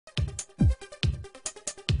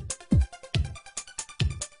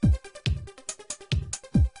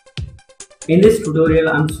In this tutorial,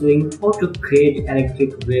 I'm showing how to create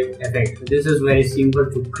electric wave effect. This is very simple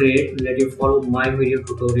to create. Let you follow my video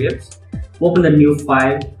tutorials. Open the new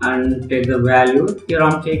file and take the value. Here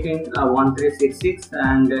I'm taking 1366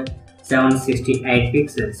 and 768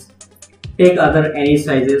 pixels. Take other any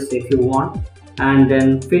sizes if you want, and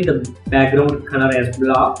then fill the background color as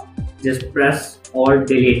black. Just press Alt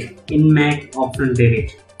Delete. In Mac, option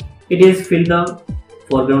Delete. It is fill the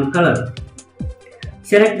foreground color.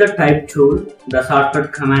 Select the type tool. The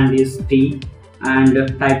shortcut command is T, and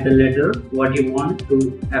type the letter what you want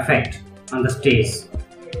to affect on the stage.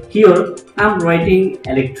 Here I am writing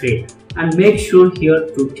electric, and make sure here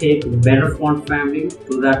to take better font family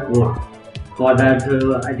to that word. For that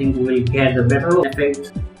I think we will get the better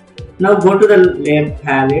effect. Now go to the layer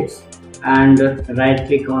palettes and right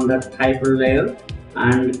click on the type layer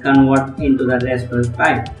and convert into the raster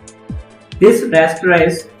type. This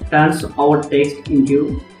rasterize turns our text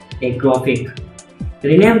into a graphic.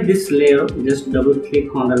 Rename this layer, just double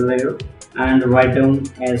click on the layer and write down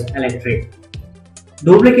as electric.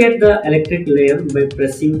 Duplicate the electric layer by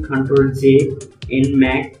pressing Ctrl+J in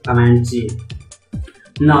Mac, Command G.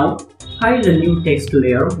 Now hide the new text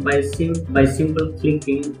layer by simple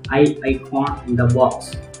clicking eye icon in the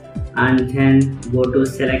box, and then go to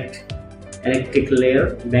select electric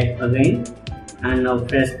layer back again, and now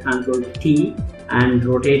press Ctrl+T and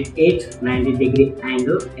rotate it 90-degree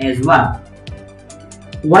angle as well.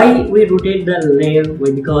 Why we rotate the layer?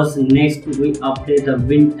 Because next we apply the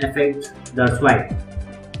wind effect, that's why.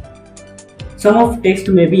 Some of text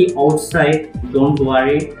may be outside, don't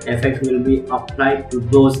worry, effect will be applied to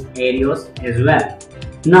those areas as well.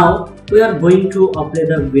 Now we are going to apply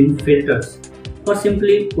the wind filters. For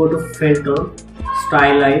simply go to filter,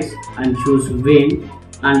 stylize and choose wind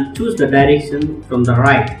and choose the direction from the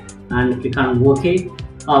right and click on OK.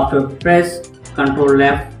 After press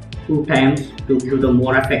Ctrl+F 2 times to give the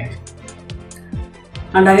more effect.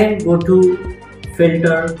 And again go to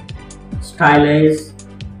filter, stylize,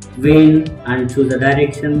 wind and choose the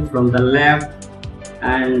direction from the left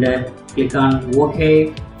and click on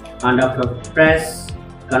OK, and after press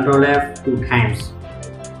Ctrl+F 2 times.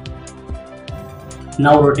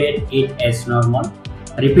 Now rotate it as normal.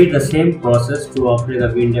 Repeat the same process to apply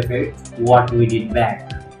the wind effect what we did back.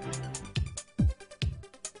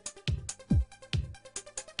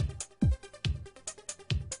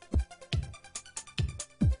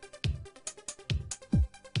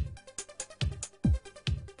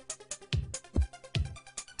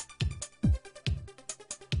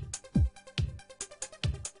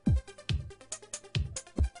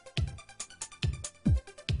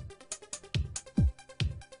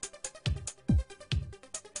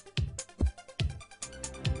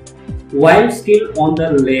 While still on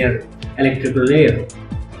the layer, electrical layer,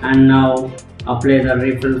 and now apply the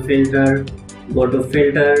ripple filter. Go to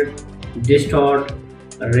filter, distort,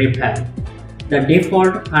 ripple. The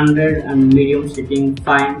default 100 and medium setting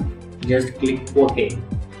fine. Just click OK.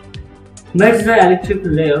 Merge the electric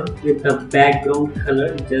layer with the background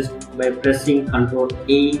color just by pressing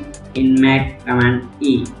Ctrl+E in Mac, Command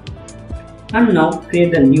E. And now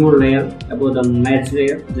create the new layer above the merge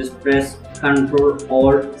layer. Just press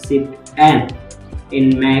Ctrl+Alt+Shift+N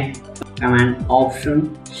in Mac, Command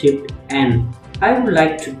Option Shift N. I would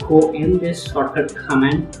like to go in this shortcut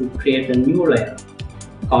command to create a new layer.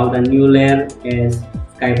 Call the new layer as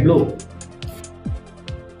sky blue.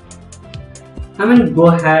 Go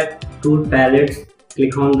ahead, tool palettes,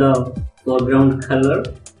 click on the foreground color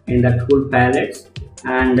in the tool palettes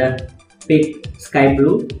and pick sky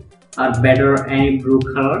blue or better any blue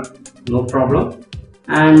color, no problem,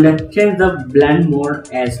 and change the blend mode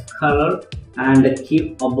as color and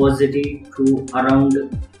keep opacity to around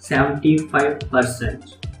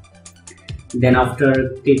 75%. Then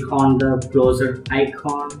after click on the closer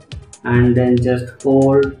icon and then just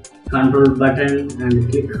hold Ctrl button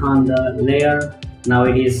and click on the layer. Now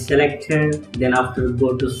it is selected. Then after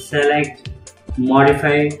go to select,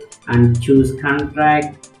 modify and choose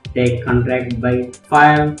contract. Take contract by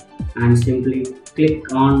file and simply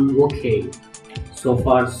click on OK. So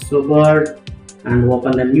far so good. And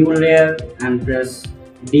open the new layer and press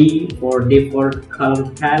D for default color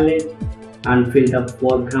palette and fill the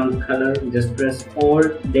foreground color. Just press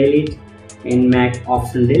Alt Delete in Mac,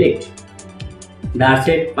 Option Delete. That's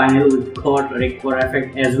it. Finally we got required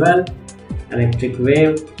effect as well, electric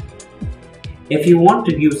wave. If you want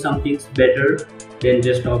to give something better, then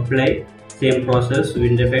just apply same process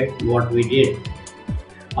wind effect what we did.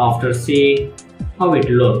 After seeing how it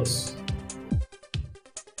looks.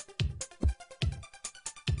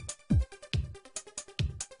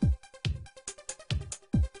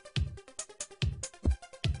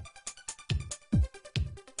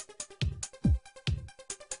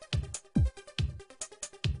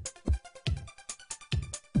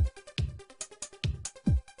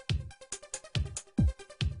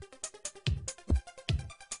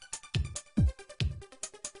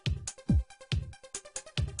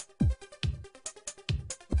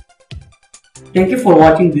 Thank you for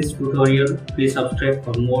watching this tutorial. Please subscribe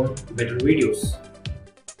for more better videos.